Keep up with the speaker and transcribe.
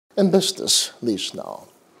And business news now.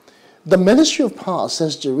 The Ministry of Power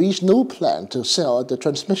says there is no plan to sell the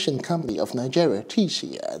transmission company of Nigeria,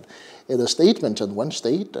 T.C.N. In a statement on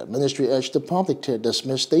Wednesday, the ministry urged the public to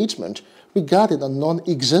dismiss statement regarding a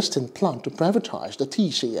non-existent plan to privatize the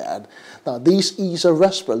T.C.N. Now, this is a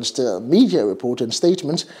response to media report and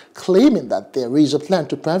statements claiming that there is a plan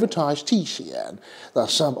to privatize T.C.N. Now,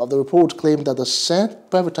 some of the report claim that the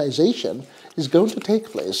said privatization is going to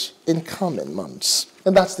take place in coming months.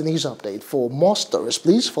 And that's the news update. For more stories,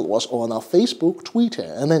 please follow us on our Facebook, Twitter,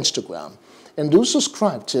 and Instagram. And do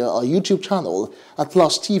subscribe to our YouTube channel at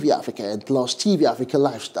Plus TV Africa and Plus TV Africa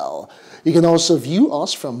Lifestyle. You can also view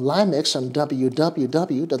us from Limex on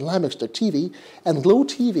www.limex.tv and Glow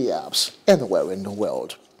TV apps anywhere in the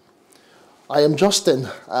world. I am Justin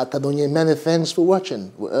Kadonye. Many thanks for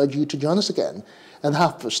watching. We urge you to join us again at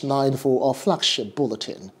 9:30 for our flagship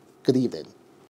bulletin. Good evening.